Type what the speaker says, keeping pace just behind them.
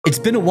It's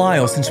been a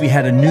while since we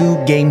had a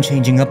new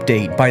game-changing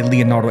update by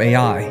Leonardo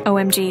AI.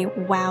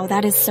 OMG, wow,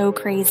 that is so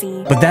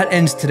crazy. But that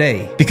ends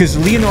today, because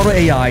Leonardo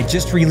AI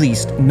just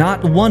released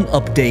not one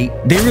update,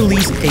 they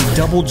released a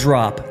double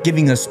drop,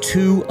 giving us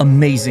two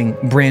amazing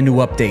brand new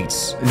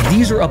updates.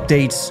 These are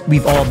updates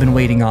we've all been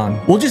waiting on.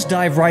 We'll just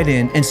dive right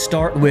in and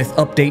start with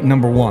update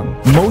number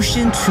 1.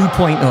 Motion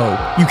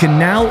 2.0. You can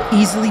now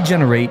easily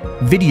generate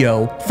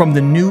video from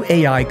the new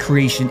AI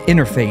creation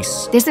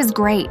interface. This is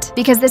great,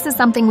 because this is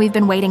something we've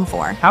been waiting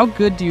for. How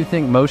good do you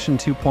think Motion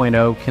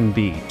 2.0 can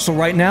be? So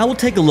right now we'll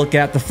take a look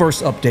at the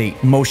first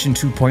update, Motion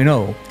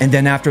 2.0, and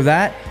then after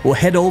that we'll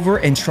head over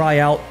and try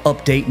out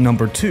update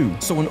number 2.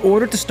 So in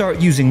order to start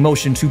using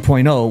Motion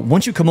 2.0,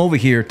 once you come over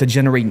here to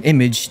generate an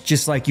image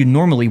just like you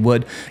normally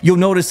would, you'll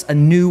notice a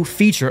new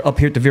feature up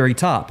here at the very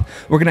top.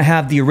 We're gonna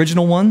have the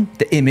original one,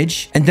 the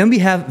image, and then we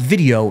have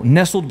video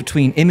nestled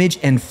between image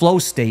and flow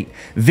state.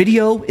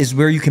 Video is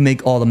where you can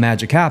make all the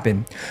magic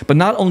happen. But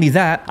not only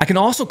that, I can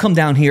also come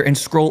down here and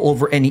scroll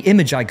over any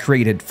image I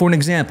created. For an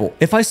example,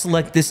 if I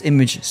select this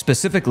image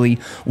specifically,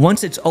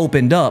 once it's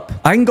opened up,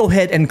 I can go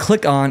ahead and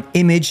click on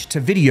image to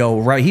video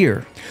right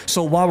here.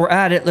 So while we're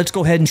at it, let's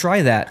go ahead and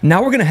try that.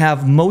 Now we're gonna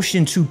have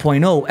Motion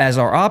 2.0 as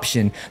our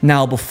option.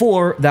 Now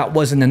before, that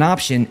wasn't an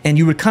option, and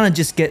you would kind of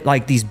just get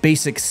like these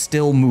basic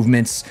still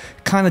movements,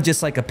 kind of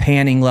just like a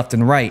panning left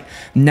and right.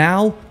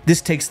 Now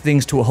this takes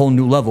things to a whole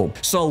new level.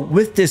 So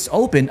with this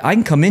open, I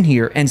can come in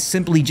here and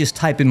simply just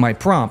type in my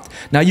prompt.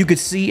 Now you could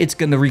see it's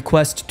going to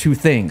request two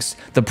things,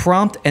 the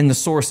prompt and the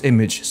source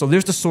image. So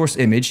there's the source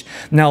image.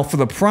 Now for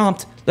the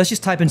prompt, let's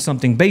just type in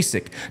something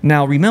basic.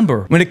 Now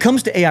remember, when it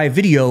comes to AI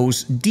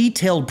videos,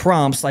 detailed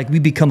prompts like we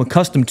become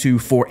accustomed to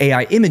for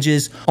AI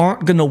images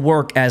aren't gonna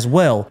work as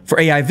well. For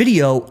AI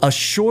video, a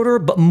shorter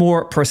but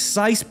more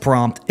precise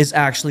prompt is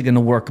actually gonna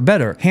work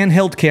better.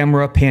 Handheld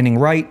camera, panning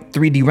right,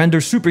 3D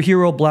render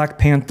superhero, Black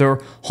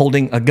Panther,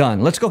 holding a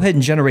gun. Let's go ahead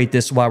and generate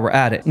this while we're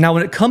at it. Now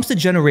when it comes to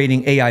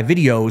generating AI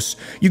videos,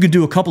 you can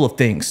do a couple of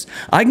things.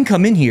 I can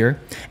come in here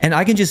and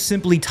I can just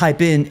simply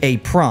type in a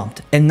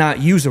prompt and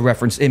not use a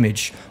reference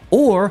image.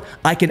 Or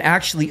I can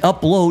actually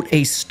upload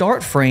a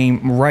start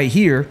frame right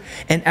here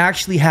and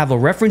actually have a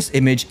reference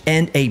image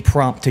and a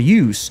prompt to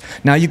use.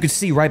 Now you can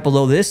see right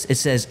below this, it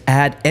says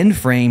add end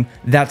frame,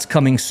 that's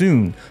coming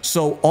soon.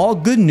 So all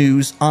good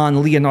news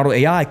on Leonardo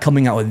AI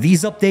coming out with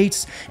these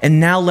updates and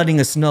now letting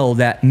us know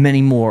that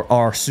many more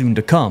are soon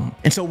to come.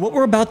 And so what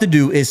we're about to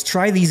do is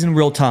try these in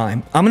real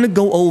time. I'm gonna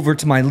go over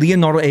to my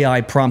Leonardo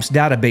AI prompts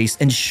database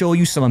and show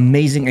you some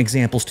amazing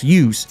examples to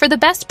use. For the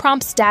best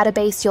prompts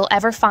database you'll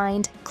ever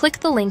find, click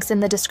the links in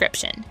the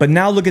description. But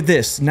now look at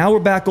this. Now we're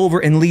back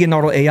over in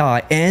Leonardo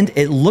AI and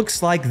it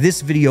looks like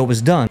this video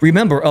was done.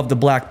 Remember of the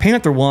Black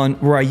Panther one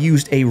where I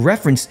used a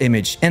reference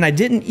image and I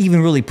didn't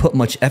even really put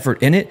much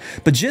effort in it,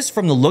 but just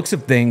from the looks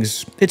of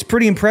things, it's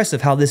pretty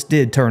impressive how this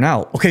did turn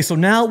out. Okay, so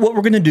now what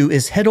we're gonna do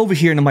is head over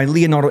here into my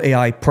Leonardo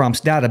AI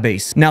prompts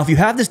database. Now if you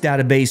have this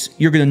database,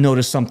 you're gonna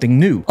notice something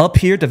new. Up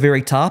here at the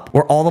very top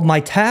where all of my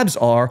tabs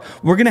are,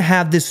 we're gonna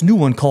have this new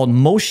one called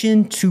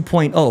Motion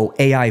 2.0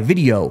 AI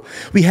video.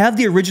 We have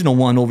the original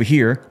one over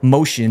here,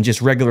 Motion,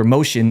 just regular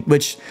Motion,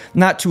 which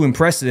not too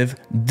impressive.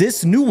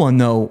 This new one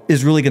though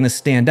is really going to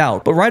stand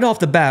out. But right off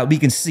the bat, we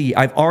can see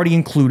I've already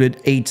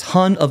included a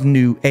ton of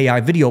new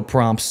AI video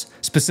prompts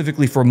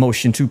specifically for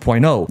Motion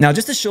 2.0. Now,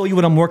 just to show you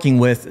what I'm working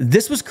with,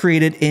 this was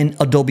created in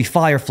Adobe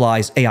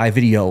Firefly's AI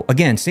video.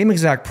 Again, same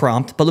exact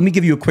prompt, but let me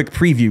give you a quick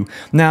preview.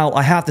 Now,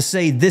 I have to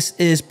say this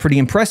is pretty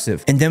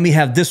impressive. And then we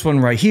have this one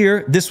right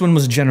here. This one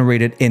was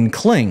generated in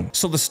Kling.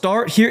 So the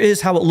start, here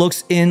is how it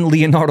looks in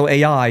Leonardo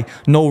AI,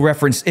 no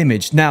reference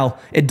image. Now,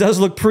 it does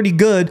look pretty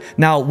good.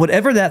 Now,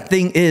 whatever that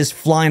thing is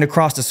flying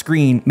across the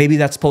screen, maybe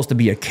that's supposed to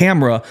be a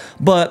camera,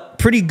 but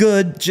pretty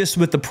good just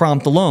with the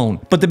prompt alone.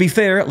 But to be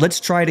fair, let's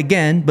try it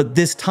again, but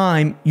this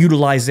time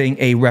utilizing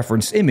a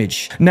reference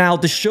image. Now,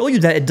 to show you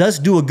that it does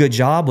do a good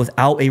job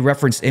without a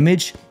reference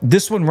image,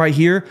 this one right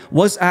here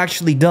was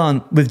actually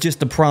done with just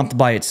the prompt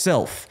by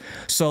itself.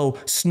 So,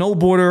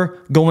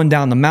 snowboarder going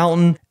down the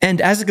mountain.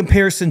 And as a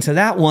comparison to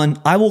that one,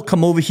 I will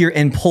come over here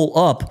and pull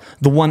up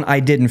the one I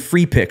did in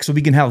free pick so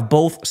we can have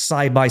both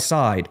side by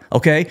side.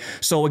 Okay,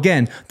 so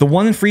again, the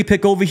one in free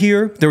pick over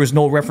here, there was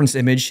no reference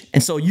image,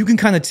 and so you can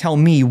kind of tell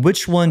me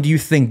which one do you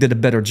think did a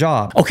better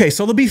job. Okay,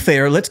 so to be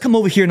fair, let's come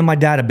over here to my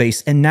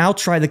database and now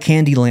try the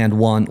Candyland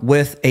one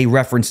with a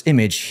reference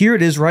image. Here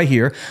it is right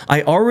here.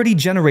 I already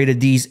generated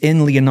these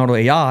in Leonardo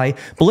AI,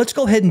 but let's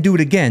go ahead and do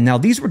it again. Now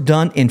these were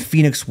done in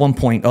Phoenix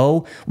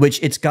 1.0,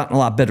 which it's gotten a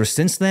lot better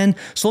since then.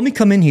 So let me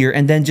come in here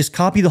and then just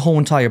copy the whole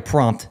entire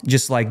prompt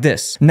just like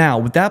this. Now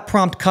with that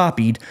prompt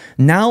copied,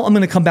 now I'm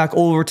going to come back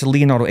over to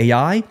Leonardo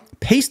AI,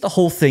 paste the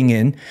whole thing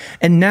in,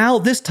 and now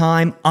this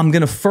time I'm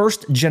gonna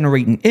first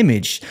generate an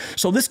image.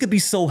 So this could be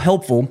so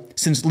helpful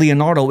since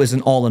Leonardo is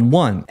an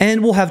all-in-one,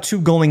 and we'll have two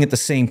going at the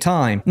same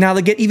time. Now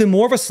to get even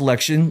more of a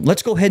selection,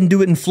 let's go ahead and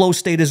do it in flow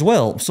state as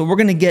well. So we're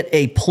gonna get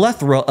a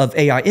plethora of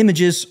AI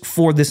images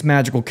for this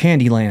magical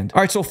Candyland.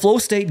 All right, so flow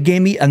state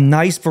gave me a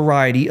nice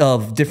variety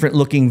of different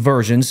looking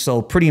versions,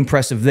 so pretty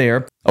impressive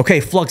there.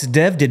 Okay, Flux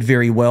Dev did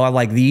very well. I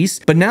like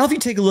these. But now if you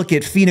take a look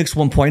at Phoenix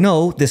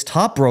 1.0, this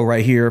top row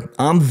right here,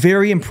 I'm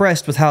very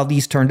impressed with how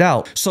these turned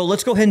out. So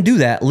let's go ahead and do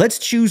that. Let's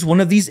choose one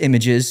of these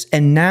images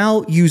and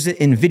now use it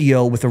in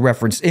video with a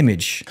reference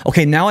image.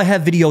 Okay, now I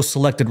have video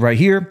selected right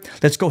here.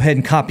 Let's go ahead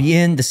and copy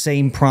in the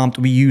same prompt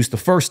we used the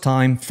first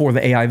time for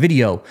the AI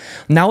video.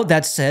 Now with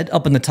that said,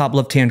 up in the top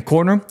left-hand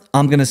corner,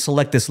 I'm going to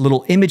select this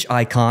little image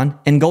icon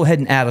and go ahead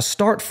and add a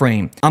start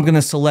frame. I'm going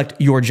to select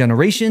your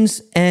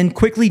generations and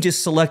quickly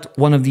just select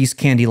one of these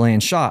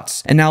Candyland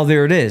shots. And now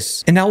there it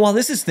is. And now while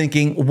this is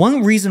thinking,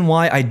 one reason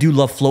why I do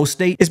love flow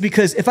state is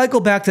because if I go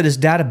back to this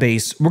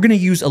database, we're going to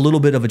use a little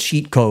bit of a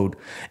cheat code.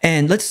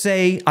 And let's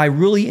say I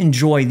really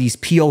enjoy these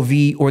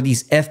POV or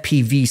these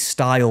FPV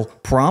style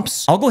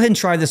prompts. I'll go ahead and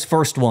try this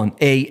first one,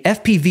 a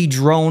FPV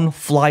drone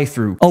fly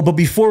through. Oh, but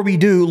before we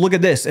do, look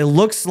at this. It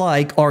looks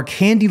like our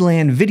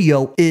Candyland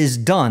video is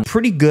done.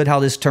 Pretty good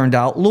how this turned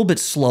out, a little bit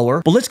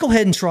slower, but let's go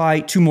ahead and try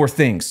two more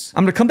things.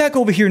 I'm going to come back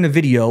over here in the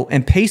video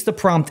and paste the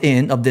prompt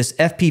in of this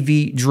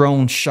FPV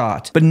drone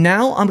shot. But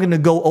now I'm going to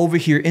go over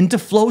here into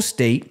flow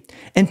state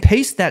and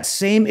paste that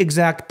same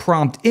exact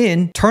prompt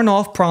in, turn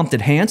off prompt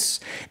enhance,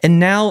 and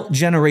now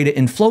generate it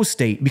in flow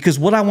state. Because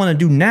what I want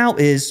to do now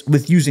is,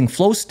 with using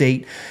flow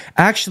state,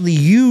 actually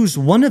use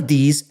one of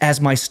these as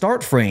my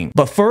start frame.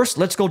 But first,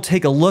 let's go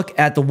take a look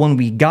at the one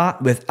we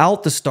got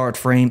without the start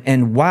frame,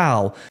 and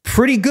wow,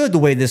 pretty good the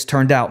way this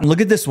turned out. And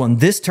look at this one.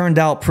 This turned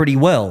out pretty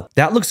well.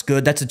 That looks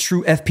good. That's a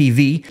true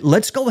FPV.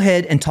 Let's go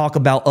ahead and talk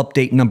about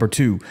update number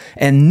 2.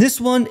 And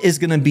this one is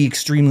going to be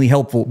extremely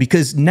helpful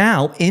because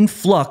now in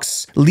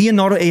Flux,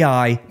 Leonardo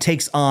AI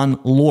takes on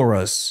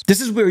Loras.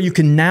 This is where you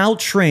can now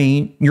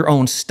train your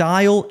own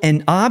style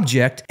and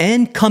object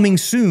and coming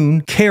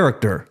soon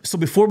character. So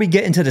before we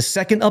get into the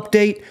second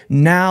update,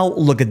 now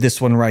look at this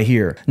one right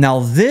here. Now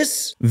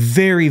this,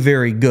 very,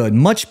 very good,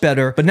 much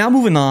better. But now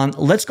moving on,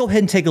 let's go ahead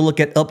and take a look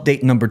at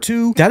update number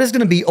 2. That is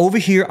going to be over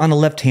here on the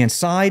left-hand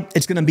side.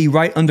 It's going to be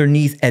right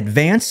underneath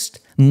advanced,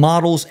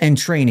 models, and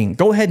training.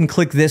 Go ahead and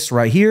click this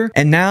right here.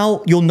 And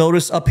now you'll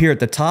notice up here at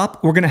the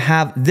top, we're going to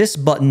have this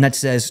button that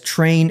says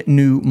train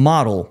new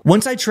model.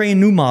 Once I train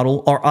new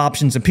model, our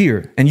options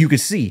appear and you can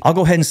see, I'll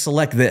go ahead and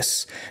select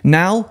this.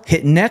 Now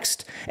hit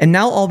next. And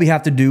now all we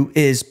have to do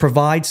is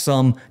provide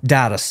some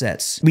data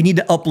sets. We need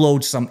to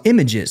upload some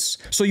images.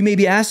 So you may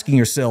be asking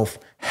yourself,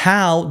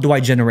 how do I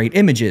generate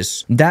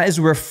images? That is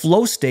where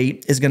flow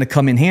state is going to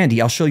come in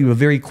handy. I'll show you a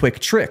very quick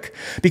trick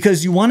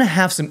because you want to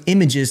have some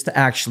images to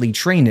actually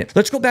train it.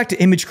 Let's go back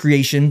to image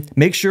creation,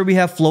 make sure we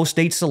have flow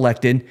state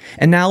selected,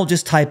 and now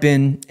just type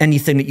in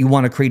anything that you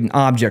want to create an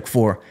object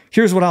for.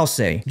 Here's what I'll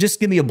say. Just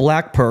give me a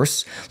black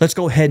purse. Let's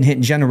go ahead and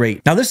hit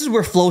generate. Now this is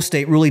where flow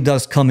state really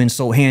does come in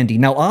so handy.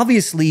 Now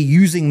obviously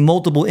using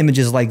multiple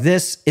images like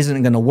this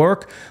isn't going to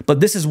work, but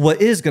this is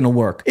what is going to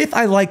work. If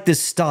I like this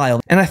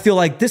style and I feel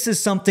like this is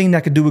something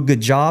that could do a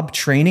good job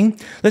training,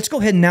 let's go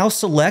ahead and now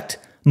select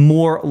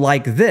more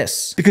like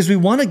this because we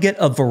want to get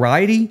a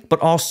variety but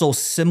also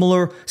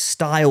similar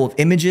style of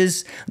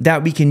images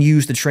that we can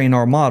use to train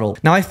our model.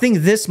 Now I think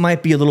this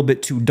might be a little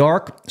bit too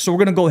dark, so we're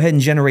going to go ahead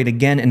and generate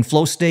again in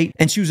flow state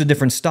and choose a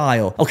different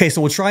style. Okay, so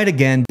we'll try it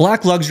again.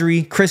 Black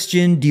luxury,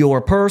 Christian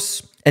Dior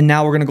purse. And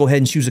now we're going to go ahead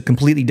and choose a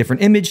completely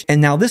different image.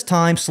 And now this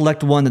time,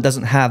 select one that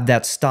doesn't have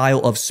that style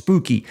of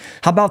spooky.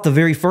 How about the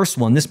very first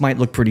one? This might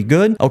look pretty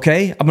good.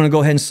 Okay, I'm going to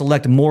go ahead and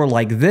select more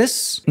like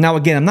this. Now,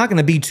 again, I'm not going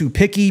to be too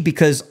picky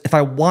because if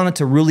I wanted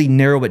to really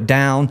narrow it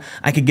down,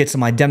 I could get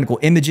some identical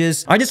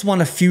images. I just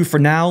want a few for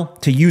now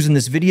to use in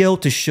this video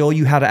to show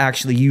you how to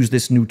actually use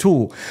this new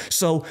tool.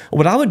 So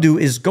what I would do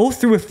is go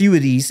through a few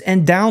of these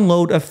and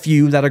download a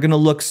few that are going to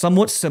look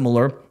somewhat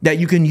similar that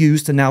you can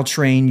use to now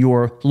train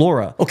your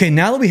LoRa. Okay,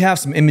 now that we have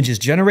some images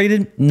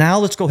generated, now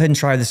let's go ahead and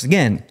try this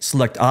again.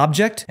 Select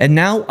object, and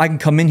now I can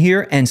come in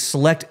here and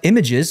select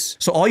images.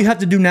 So all you have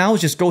to do now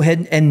is just go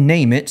ahead and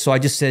name it. So I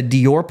just said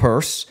Dior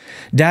purse.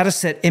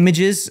 Dataset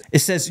images, it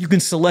says you can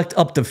select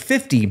up to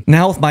 50.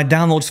 Now with my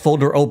downloads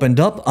folder opened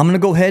up, I'm going to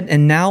go ahead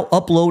and now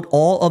upload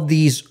all of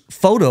these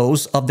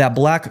photos of that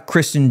black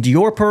Christian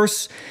Dior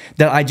purse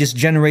that I just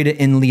generated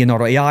in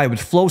Leonardo AI with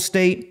flow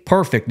state.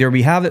 Perfect. There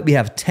we have it. We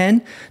have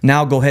 10.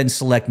 Now go ahead and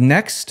select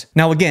next.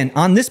 Now again,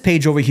 on this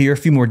page over here, a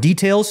few more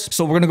details.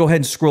 So we're going to go ahead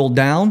and scroll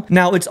down.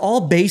 Now it's all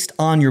based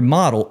on your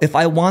model. If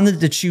I wanted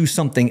to choose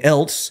something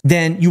else,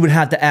 then you would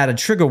have to add a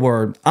trigger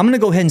word. I'm going to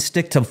go ahead and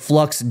stick to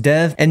Flux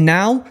Dev. And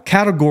now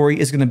category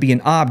is going to be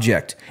an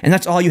object. And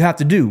that's all you have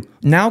to do.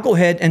 Now go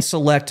ahead and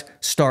select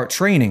start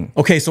training.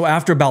 Okay, so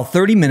after about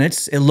 30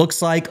 minutes, it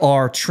looks like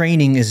our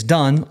training is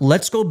done.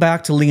 Let's go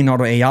back to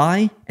Leonardo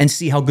AI and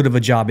see how good of a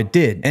job it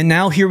did. And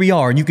now here we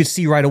are, and you can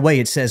see right away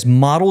it says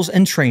models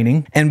and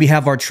training, and we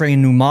have our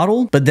train new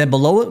model, but then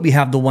below it we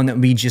have the one that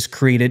we just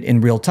created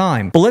in real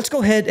time. But let's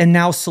go ahead and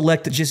now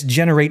select just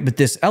generate with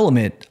this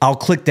element. I'll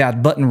click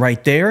that button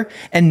right there,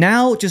 and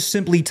now just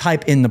simply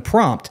type in the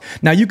prompt.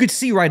 Now you could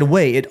see right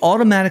away it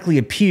automatically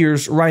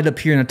appears right up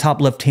here in the top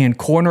left hand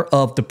corner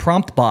of the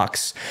prompt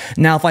box.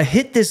 Now if I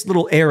hit this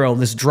little arrow,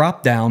 this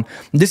drop down,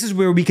 this is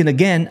where we can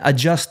again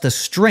adjust the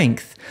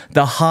strength.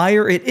 The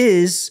higher it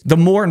is, the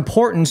more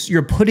importance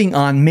you're putting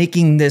on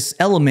making this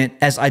element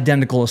as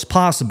identical as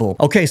possible.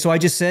 Okay, so I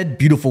just said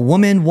beautiful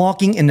woman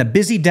walking in a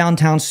busy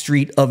downtown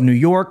street of New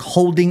York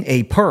holding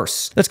a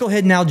purse. Let's go ahead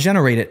and now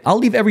generate it. I'll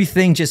leave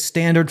everything just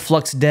standard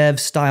flux dev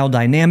style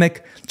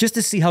dynamic just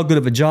to see how good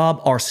of a job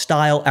our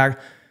style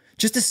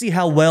just to see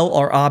how well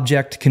our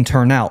object can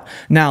turn out.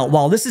 Now,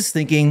 while this is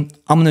thinking,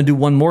 I'm gonna do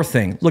one more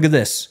thing. Look at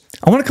this.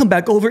 I want to come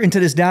back over into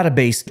this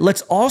database.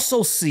 Let's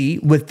also see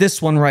with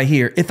this one right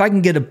here, if I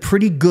can get a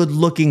pretty good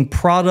looking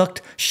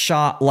product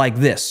shot like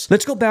this.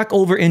 Let's go back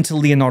over into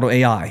Leonardo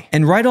AI.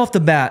 And right off the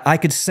bat, I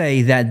could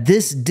say that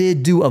this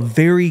did do a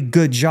very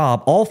good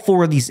job. All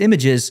 4 of these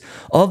images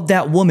of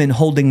that woman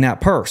holding that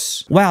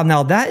purse. Wow,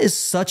 now that is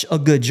such a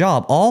good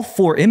job. All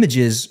 4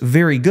 images,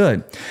 very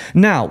good.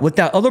 Now, with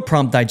that other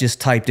prompt I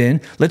just typed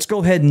in, let's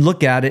go ahead and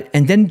look at it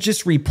and then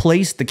just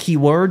replace the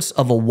keywords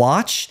of a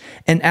watch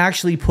and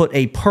actually put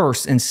a purse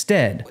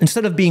instead.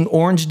 Instead of being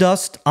orange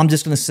dust, I'm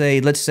just going to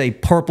say, let's say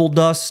purple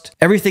dust.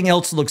 Everything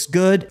else looks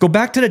good. Go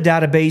back to the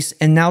database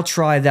and now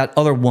try that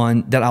other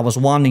one that I was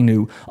wanting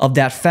to of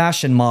that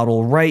fashion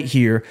model right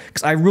here,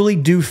 because I really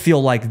do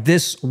feel like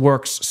this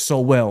works so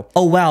well.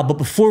 Oh wow, but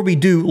before we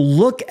do,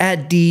 look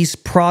at these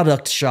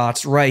product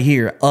shots right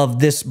here of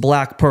this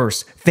black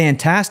purse.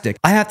 Fantastic.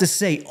 I have to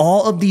say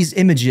all of these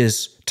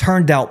images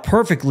turned out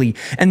perfectly.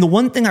 And the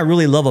one thing I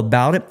really love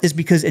about it is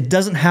because it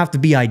doesn't have to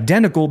be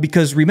identical,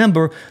 because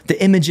remember,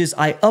 the images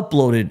I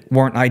uploaded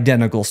weren't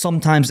identical.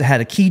 Sometimes it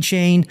had a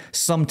keychain,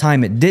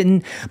 sometimes it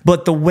didn't.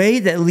 But the way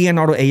that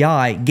Leonardo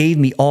AI gave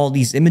me all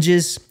these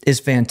images is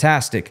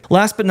fantastic.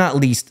 Last but not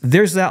least,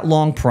 there's that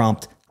long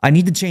prompt. I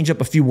need to change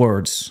up a few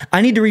words.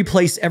 I need to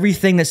replace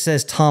everything that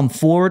says Tom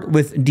Ford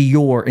with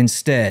Dior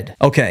instead.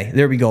 Okay,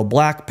 there we go.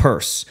 Black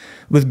purse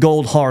with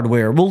gold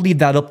hardware. We'll leave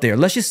that up there.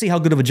 Let's just see how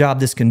good of a job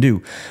this can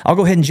do. I'll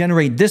go ahead and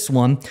generate this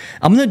one.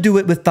 I'm going to do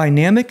it with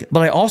dynamic,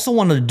 but I also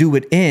want to do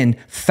it in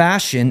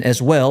fashion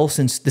as well,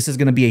 since this is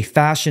going to be a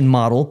fashion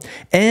model.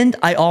 And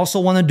I also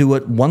want to do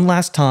it one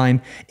last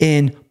time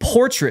in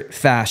portrait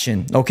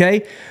fashion,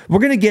 okay? We're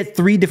going to get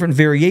 3 different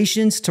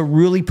variations to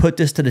really put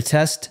this to the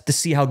test to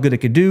see how good it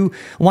could do.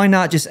 Why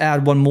not just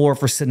add one more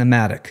for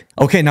cinematic?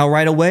 Okay, now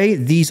right away,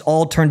 these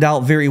all turned out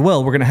very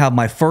well. We're gonna have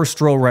my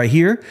first row right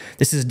here.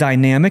 This is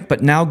dynamic,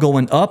 but now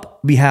going up,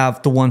 we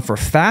have the one for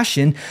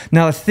fashion.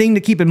 Now, the thing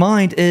to keep in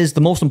mind is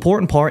the most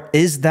important part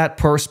is that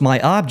purse my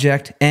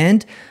object,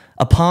 and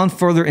upon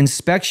further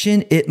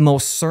inspection, it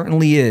most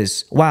certainly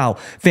is. Wow,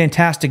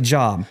 fantastic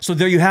job. So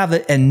there you have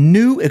it, a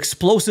new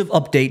explosive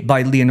update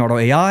by Leonardo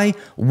AI,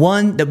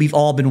 one that we've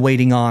all been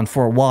waiting on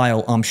for a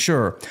while, I'm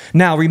sure.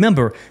 Now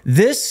remember,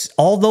 this,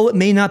 although it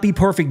may not be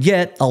perfect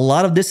yet, a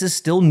lot of this is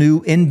still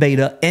new in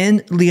beta,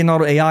 and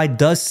Leonardo AI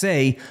does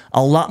say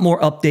a lot more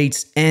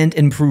updates and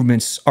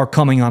improvements are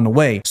coming on the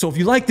way. So if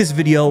you like this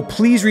video,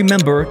 please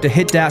remember to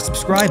hit that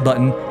subscribe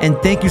button, and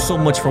thank you so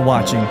much for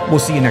watching. We'll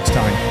see you next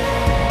time.